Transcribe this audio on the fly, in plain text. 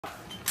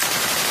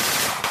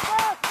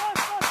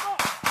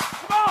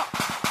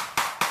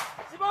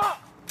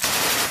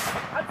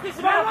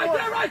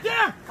Right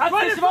there!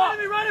 Right in front of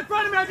me, right in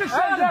front of me, I just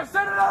shot him!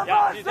 Send it on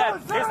bus! Send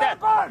it on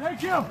bus!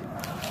 Thank you!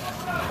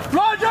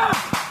 Roger!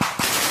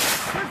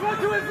 There's one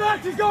to his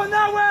left, he's going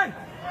that way!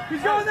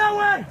 He's going that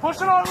way! Push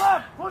it on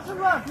left! Push it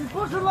left! He's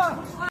pushing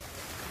left!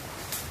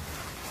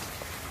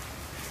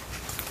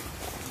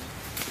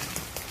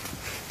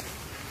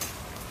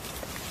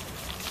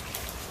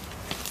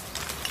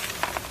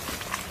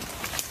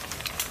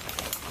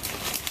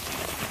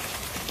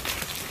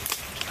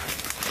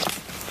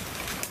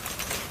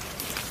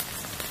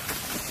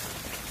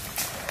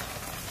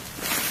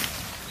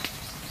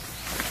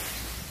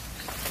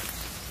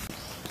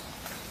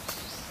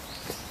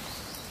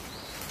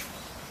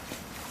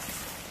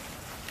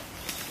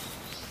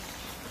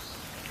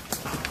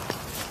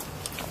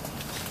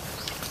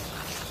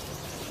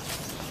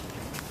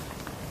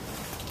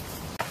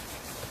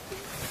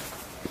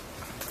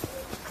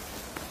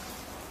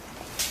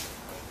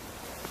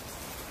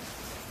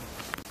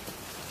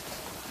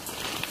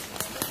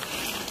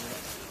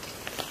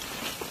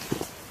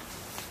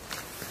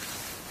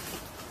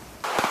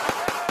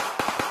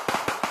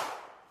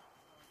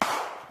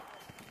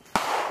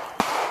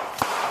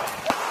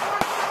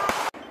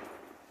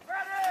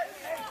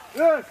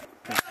 Good.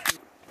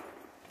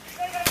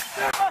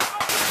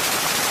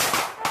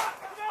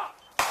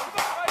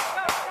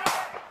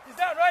 Is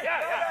that right?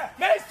 Yeah.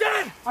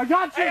 Mason! I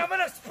got you. Hey, I'm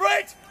gonna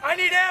sprint. I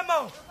need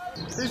ammo.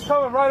 He's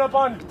coming right up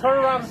on you. Turn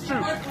around and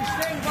shoot.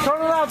 Turn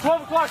around,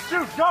 12 o'clock,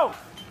 shoot. Go.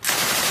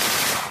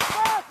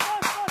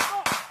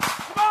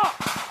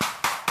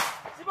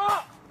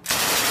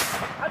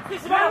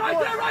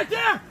 Right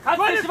there!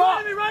 Right in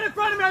front of me, right in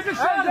front of me, I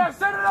just shot him!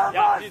 Send it on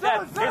bus!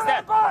 Send it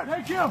on bus!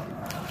 Thank you!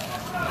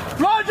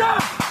 Roger!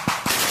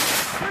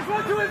 There's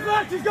one to his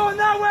left, he's going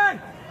that way!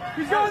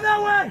 He's going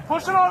that way!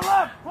 Push it on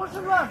left! Push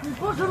it left! He's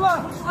pushing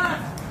left! Push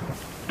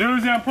left!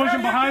 Doozy, I'm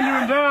pushing behind you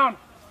and down!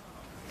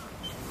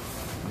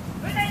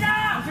 Push it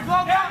down! To your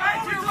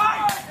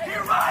right! To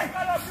your right!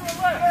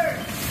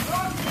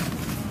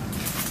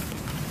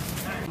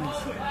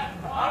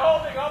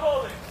 I'm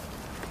holding!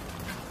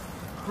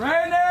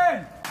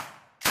 Brandon!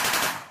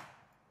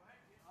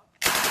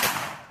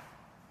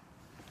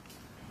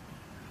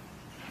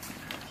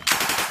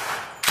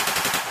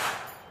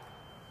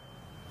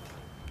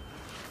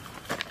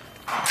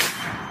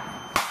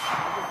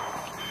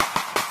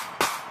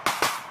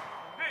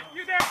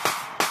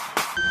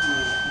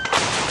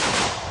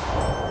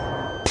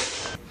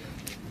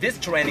 This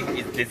training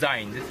is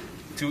designed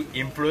to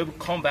improve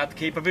combat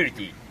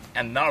capability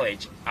and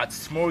knowledge at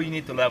small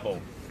unit level.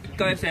 1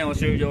回戦を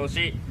終了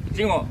し、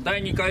次後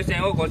第2回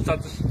戦をご視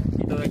察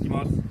いただき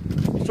ます。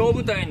小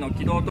部隊の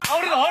機動と。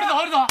ホルド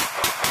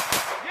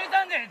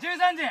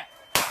13時。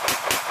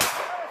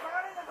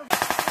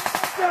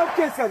OK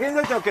ですか？現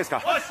在地 OK ですか？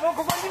もう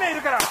ここに2名い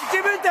るから。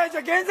一分隊長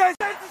現在地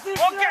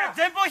OK。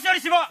前方1人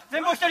死亡。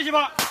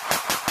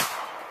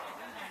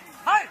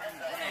はい。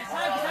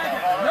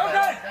了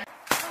解。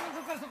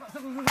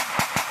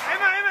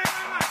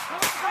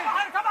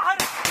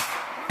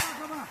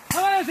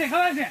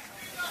構えんせん。